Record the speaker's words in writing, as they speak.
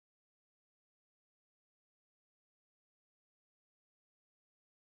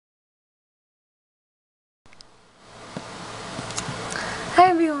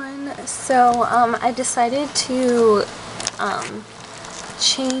So I decided to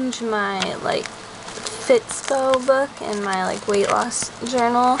change my like Fitspo book and my like weight loss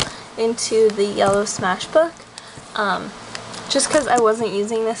journal into the yellow Smash book, just because I wasn't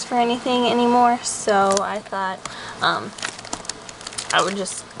using this for anything anymore, so I thought I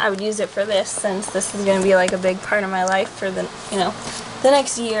would use it for this, since this is going to be like a big part of my life for the the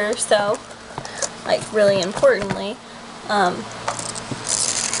next year or so, like really importantly.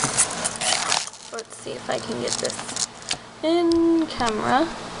 Let's see if I can get this in camera.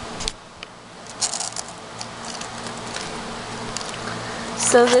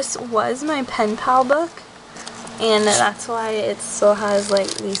 So this was my pen pal book, and that's why it still has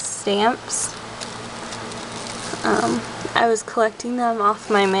like these stamps. I was collecting them off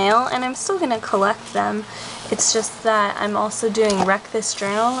my mail, and I'm still going to collect them. It's just that I'm also doing Wreck This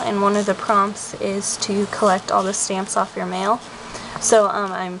Journal, and one of the prompts is to collect all the stamps off your mail. So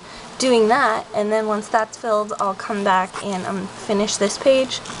I'm doing that, and then once that's filled, I'll come back and finish this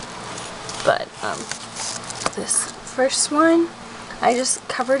page. But this first one, I just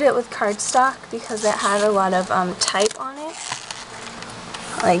covered it with cardstock because it had a lot of type on it.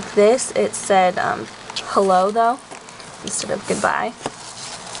 Like this, it said hello though, instead of goodbye.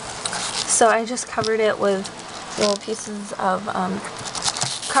 So I just covered it with little pieces of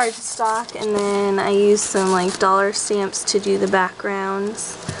cardstock, and then I used some like dollar stamps to do the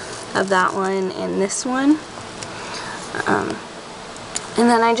backgrounds of that one and this one. And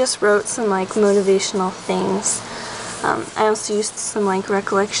then I just wrote some like motivational things. I also used some like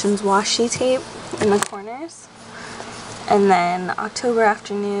Recollections washi tape in the corners. And then October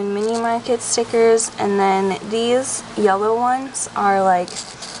Afternoon mini market stickers, and then these yellow ones are like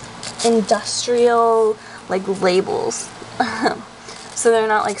industrial like labels. So they're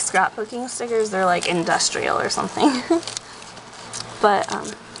not like scrapbooking stickers, they're like industrial or something. But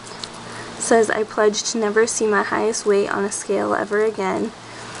it says, I pledge to never see my highest weight on a scale ever again.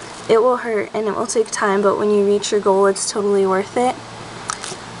 It will hurt and it will take time, but when you reach your goal, it's totally worth it.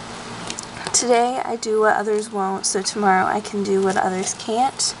 Today I do what others won't, so tomorrow I can do what others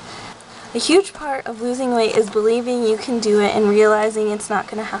can't. A huge part of losing weight is believing you can do it and realizing it's not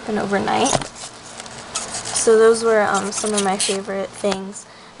going to happen overnight. So those were some of my favorite things.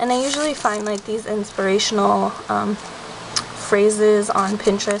 And I usually find like these inspirational phrases on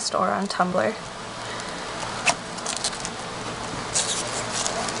Pinterest or on Tumblr.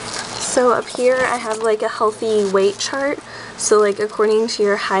 So up here I have like a healthy weight chart. So like according to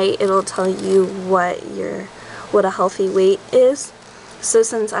your height, it'll tell you what a healthy weight is. So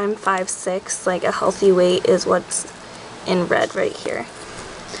since I'm 5'6", like a healthy weight is what's in red right here.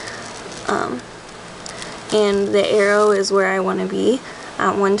 And the arrow is where I want to be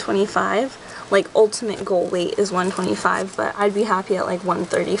at 125. Like ultimate goal weight is 125, but I'd be happy at like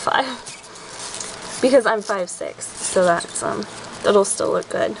 135 because I'm 5'6", so that's that'll still look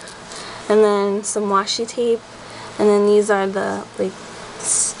good. And then some washi tape, and then these are the like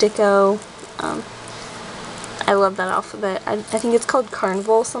Sticko. I love that alphabet. I think it's called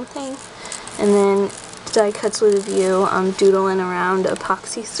Carnival something. And then die cuts with a view, doodling around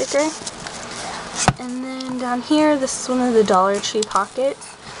epoxy sticker. And then down here, this is one of the Dollar Tree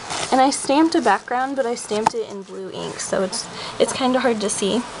pockets. And I stamped a background, but I stamped it in blue ink, so it's kind of hard to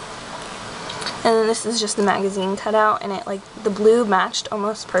see. And then this is just the magazine cutout, and it like the blue matched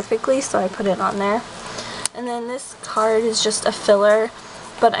almost perfectly, so I put it on there. And then this card is just a filler,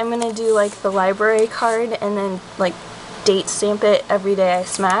 but I'm gonna do like the library card and then like date stamp it every day I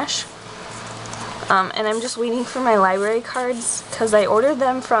smash. And I'm just waiting for my library cards because I ordered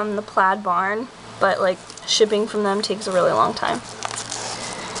them from the Plaid Barn, but like shipping from them takes a really long time.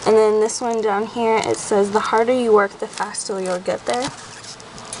 And then this one down here, it says the harder you work, the faster you'll get there.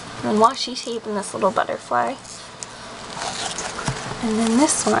 And washi tape and this little butterfly. And then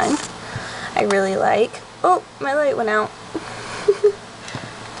this one I really like. Oh, my light went out.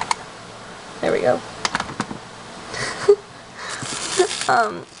 There we go.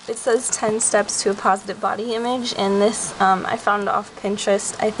 It says 10 steps to a positive body image, and this I found off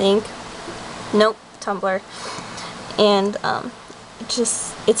Pinterest, I think. Nope, Tumblr. And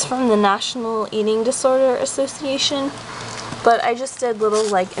it's from the National Eating Disorder Association. But I just did little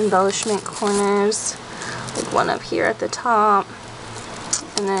like embellishment corners, like one up here at the top,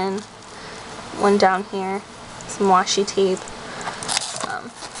 and then one down here, some washi tape.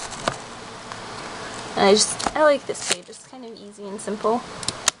 And I like this page. It's kind of easy and simple.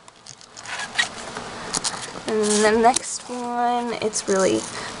 And the next one, it's really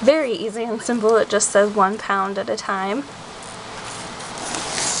very easy and simple. It just says 1 pound at a time.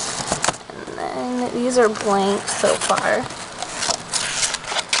 And then these are blank so far.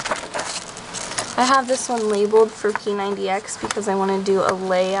 I have this one labeled for P90X because I want to do a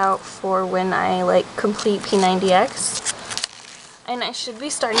layout for when I like complete P90X. And I should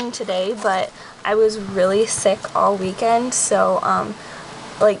be starting today, but I was really sick all weekend, so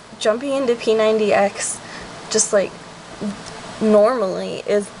like jumping into P90X just like normally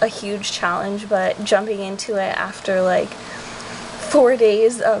is a huge challenge, but jumping into it after like 4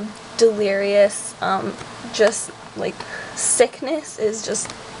 days of delirious just like sickness is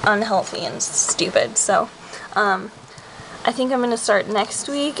just unhealthy and stupid. So I think I'm going to start next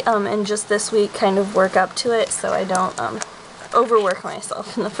week and just this week kind of work up to it so I don't overwork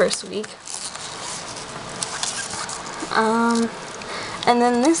myself in the first week. And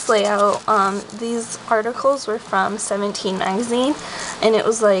then this layout, these articles were from 17 magazine, and it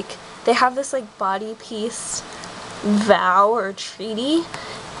was like, they have this like body piece vow or treaty,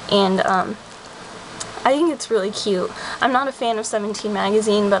 and I think it's really cute. I'm not a fan of 17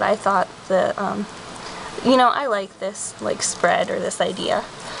 magazine, but I thought that, you know, I like this like spread or this idea.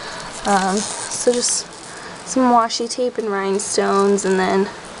 So just some washi tape and rhinestones, and then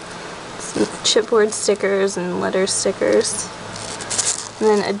some chipboard stickers and letter stickers, and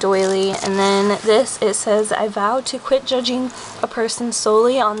then a doily, and then this, it says, I vow to quit judging a person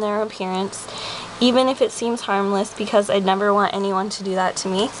solely on their appearance, even if it seems harmless, because I'd never want anyone to do that to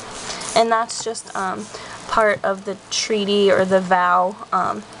me. And that's just part of the treaty or the vow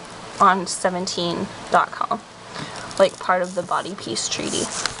on 17.com, like part of the body piece treaty.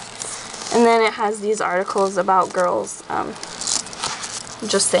 And then it has these articles about girls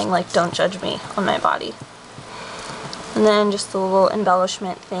just saying like, don't judge me on my body. And then just a little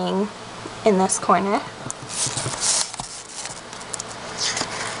embellishment thing in this corner.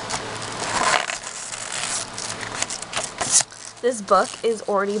 This book is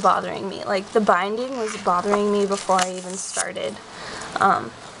already bothering me. Like, the binding was bothering me before I even started.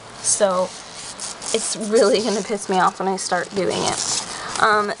 So it's really going to piss me off when I start doing it.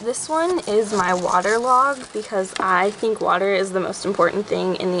 This one is my water log because I think water is the most important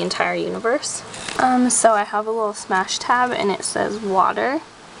thing in the entire universe. So I have a little smash tab and it says water,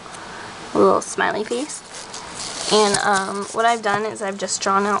 a little smiley face. And what I've done is I've just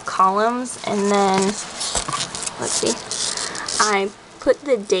drawn out columns, and then, let's see, I put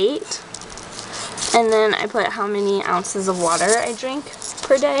the date, and then I put how many ounces of water I drink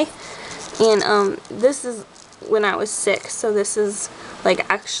per day. And this is when I was sick, so this is like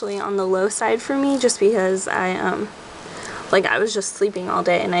actually on the low side for me, just because I was just sleeping all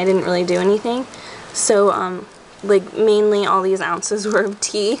day and I didn't really do anything. So like mainly all these ounces were of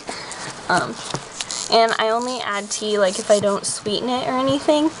tea. And I only add tea like if I don't sweeten it or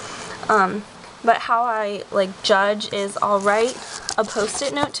anything. But how I like judge is I'll write a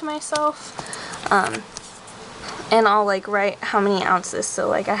post-it note to myself, and I'll like write how many ounces. So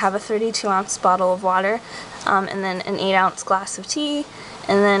like I have a 32-ounce bottle of water, and then an 8-ounce glass of tea,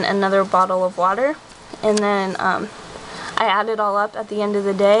 and then another bottle of water, and then I add it all up at the end of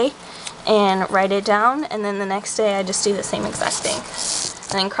the day and write it down, and then the next day I just do the same exact thing,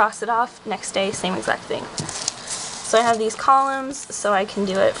 and then cross it off, next day same exact thing. So I have these columns so I can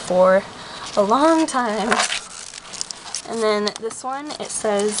do it for a long time. And then this one, it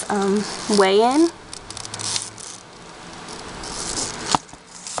says weigh in,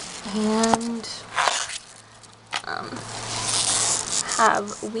 and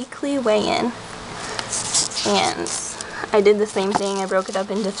have weekly weigh-in. And I did the same thing. I broke it up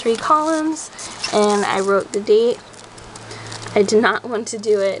into 3 columns, and I wrote the date. I did not want to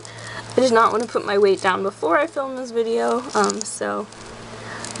do it. I did not want to put my weight down before I filmed this video, so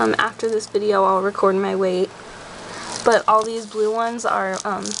after this video I'll record my weight. But all these blue ones are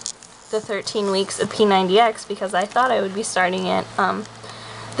the 13 weeks of P90X, because I thought I would be starting it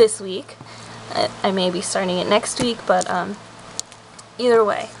this week. I may be starting it next week, but either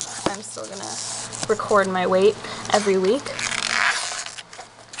way, I'm still gonna record my weight every week.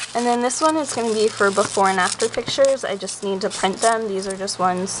 And then this one is going to be for before and after pictures. I just need to print them. These are just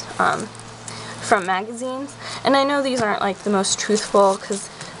ones from magazines. And I know these aren't like the most truthful, because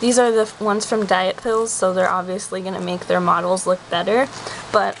these are the ones from Diet Pills, so they're obviously going to make their models look better.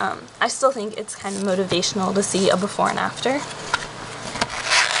 But I still think it's kind of motivational to see a before and after.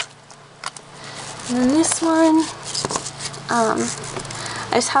 And then this one,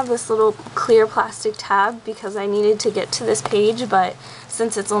 I just have this little clear plastic tab because I needed to get to this page, but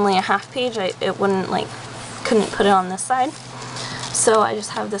since it's only a half page, it wouldn't like, couldn't put it on this side. So I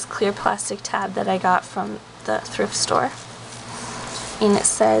just have this clear plastic tab that I got from the thrift store. And it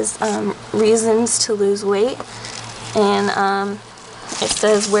says reasons to lose weight. And it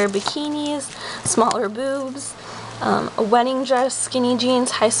says wear bikinis, smaller boobs, a wedding dress, skinny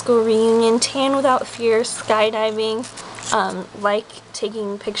jeans, high school reunion, tan without fear, skydiving, like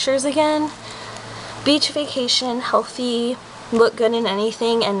taking pictures again, beach vacation, healthy, look good in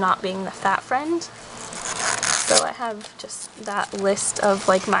anything, and not being the fat friend. So I have just that list of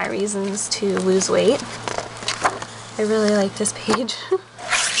like my reasons to lose weight. I really like this page.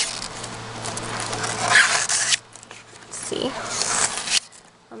 Let's see.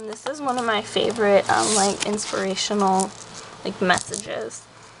 This is one of my favorite like inspirational like messages.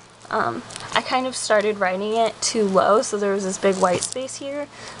 I kind of started writing it too low, so there was this big white space here,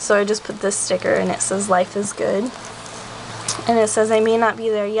 so I just put this sticker and it says life is good, and it says I may not be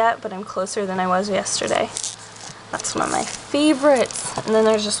there yet, but I'm closer than I was yesterday. That's one of my favorites. And then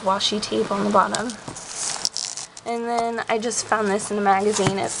there's just washi tape on the bottom. And then I just found this in a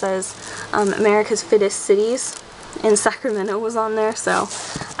magazine. It says America's Fittest Cities, and Sacramento was on there, so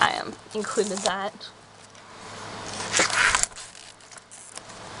I included that.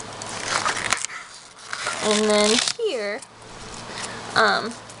 And then here,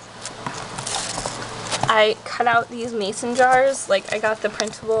 I cut out these mason jars. Like, I got the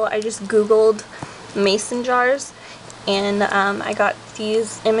printable, I just googled mason jars, and I got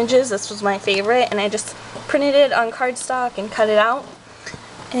these images. This was my favorite, and I just printed it on cardstock and cut it out.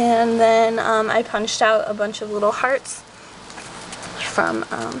 And then I punched out a bunch of little hearts from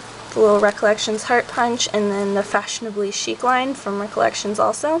the Little Recollections Heart Punch, and then the Fashionably Chic line from Recollections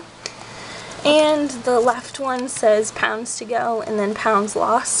also. And the left one says pounds to go and then pounds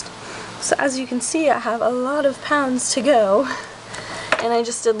lost. So as you can see, I have a lot of pounds to go. And I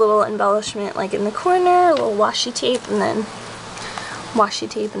just did a little embellishment like in the corner, a little washi tape, and then washi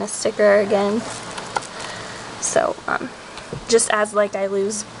tape and a sticker again. So just as like I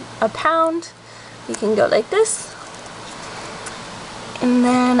lose a pound, you can go like this. And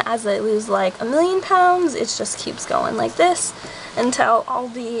then as I lose like 1,000,000 pounds, it just keeps going like this until all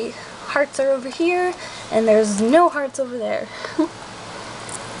the hearts are over here and there's no hearts over there.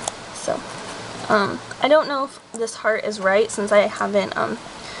 So I don't know if this heart is right since I haven't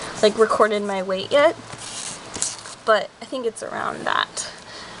like recorded my weight yet, but I think it's around that,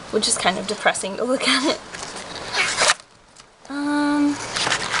 which is kind of depressing to look at it.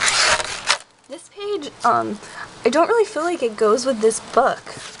 This page, I don't really feel like it goes with this book.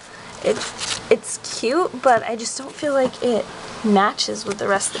 It's cute, but I just don't feel like it matches with the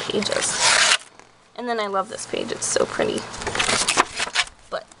rest of the pages. And then I love this page, it's so pretty.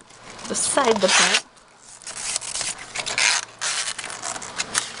 But beside the point,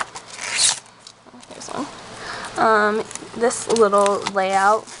 here's one. This little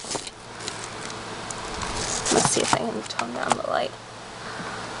layout, let's see if I can tone down the light.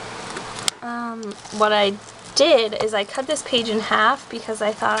 What I did is I cut this page in half because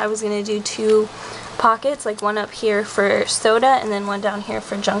I thought I was going to do 2 pockets, like one up here for soda and then one down here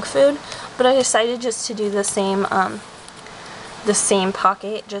for junk food, but I decided just to do the same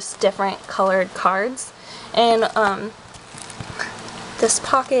pocket, just different colored cards. And this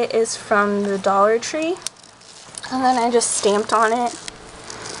pocket is from the Dollar Tree, and then I just stamped on it.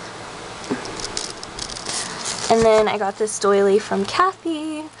 And then I got this doily from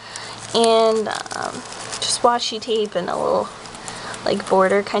Kathy, and just washi tape and a little like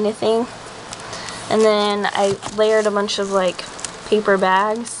border kind of thing. And then I layered a bunch of like paper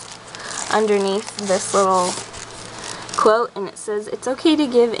bags underneath this little quote, and it says, "It's okay to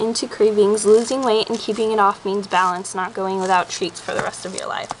give into cravings. Losing weight and keeping it off means balance, not going without treats for the rest of your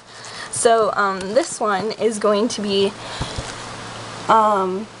life." So this one is going to be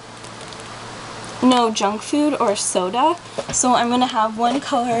no junk food or soda. So I'm going to have one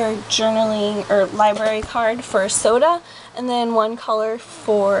color journaling or library card for soda, and then one color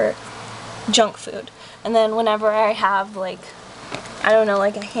for junk food. And then whenever I have like, I don't know,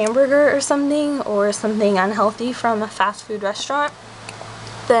 like a hamburger or something unhealthy from a fast food restaurant,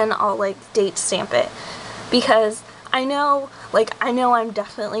 then I'll like date stamp it, because I know I'm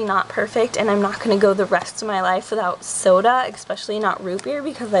definitely not perfect, and I'm not going to go the rest of my life without soda, especially not root beer,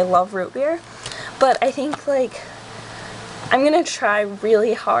 because I love root beer. But I think like I'm going to try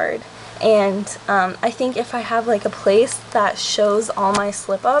really hard, and I think if I have like a place that shows all my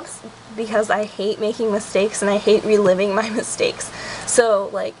slip-ups, because I hate making mistakes and I hate reliving my mistakes, so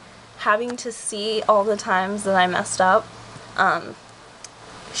like having to see all the times that I messed up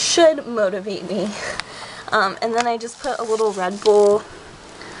should motivate me. And then I just put a little Red Bull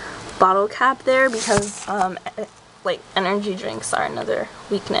bottle cap there because like energy drinks are another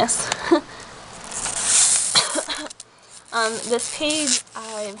weakness. This page,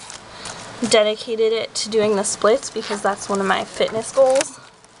 I've dedicated it to doing the splits because that's one of my fitness goals.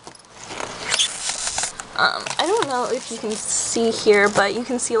 I don't know if you can see here, but you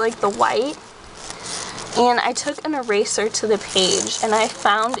can see like the white. And I took an eraser to the page, and I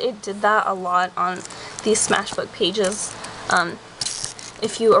found it did that a lot on these Smashbook pages.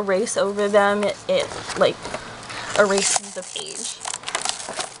 If you erase over them, it like erases the page.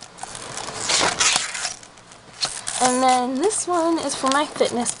 And then this one is for my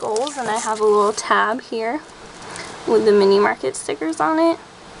fitness goals, and I have a little tab here with the mini market stickers on it.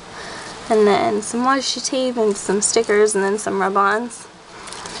 And then some washi tape and some stickers, and then some rub-ons.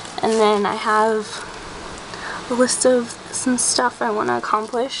 And then I have a list of some stuff I want to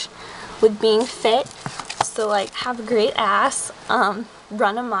accomplish with being fit. So like have a great ass,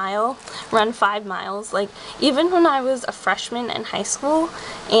 run a mile, run 5 miles. Like even when I was a freshman in high school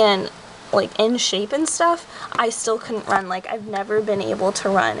and like in shape and stuff, I still couldn't run. Like I've never been able to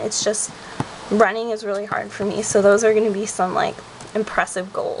run. It's just running is really hard for me. So those are going to be some like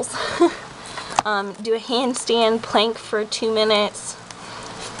impressive goals. Do a handstand plank for 2 minutes.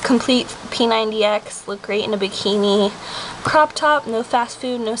 Complete P90X, look great in a bikini, crop top, no fast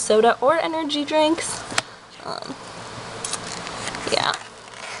food, no soda or energy drinks. Yeah,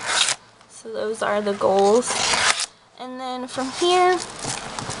 so those are the goals. And then from here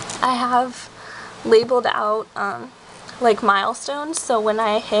I have labeled out like milestones. So when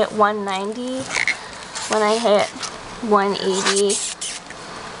I hit 190, when I hit 180,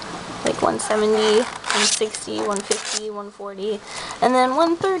 like 170, 160, 150, 140, and then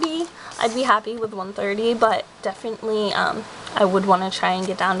 130. I'd be happy with 130, but definitely I would want to try and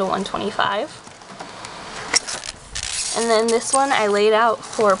get down to 125. And then this one I laid out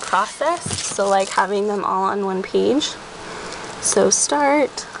for process, so like having them all on one page. So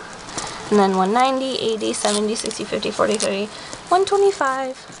start, and then 190, 80, 70, 60, 50, 40, 30,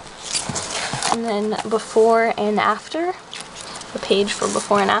 125. And then before and after, a page for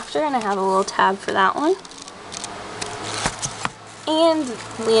before and after, and I have a little tab for that one. And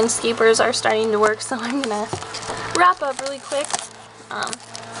landscapers are starting to work, so I'm gonna wrap up really quick.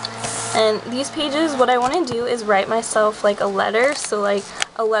 And these pages, what I want to do is write myself like a letter, so like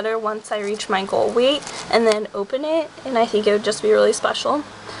a letter once I reach my goal weight, and then open it, and I think it would just be really special.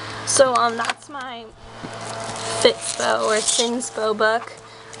 So that's my Fitspo or Thinspo book,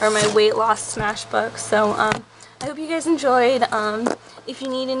 or my weight loss smash book. So I hope you guys enjoyed. If you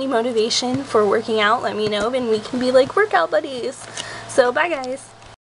need any motivation for working out, let me know, and we can be like workout buddies. So bye guys.